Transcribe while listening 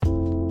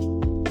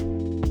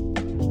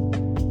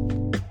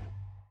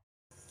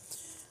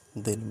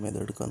दिल में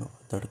धड़कन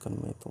धड़कन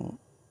में तुम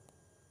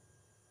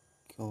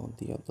क्यों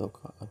दिया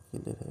धोखा,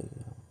 अकेले रह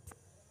गया।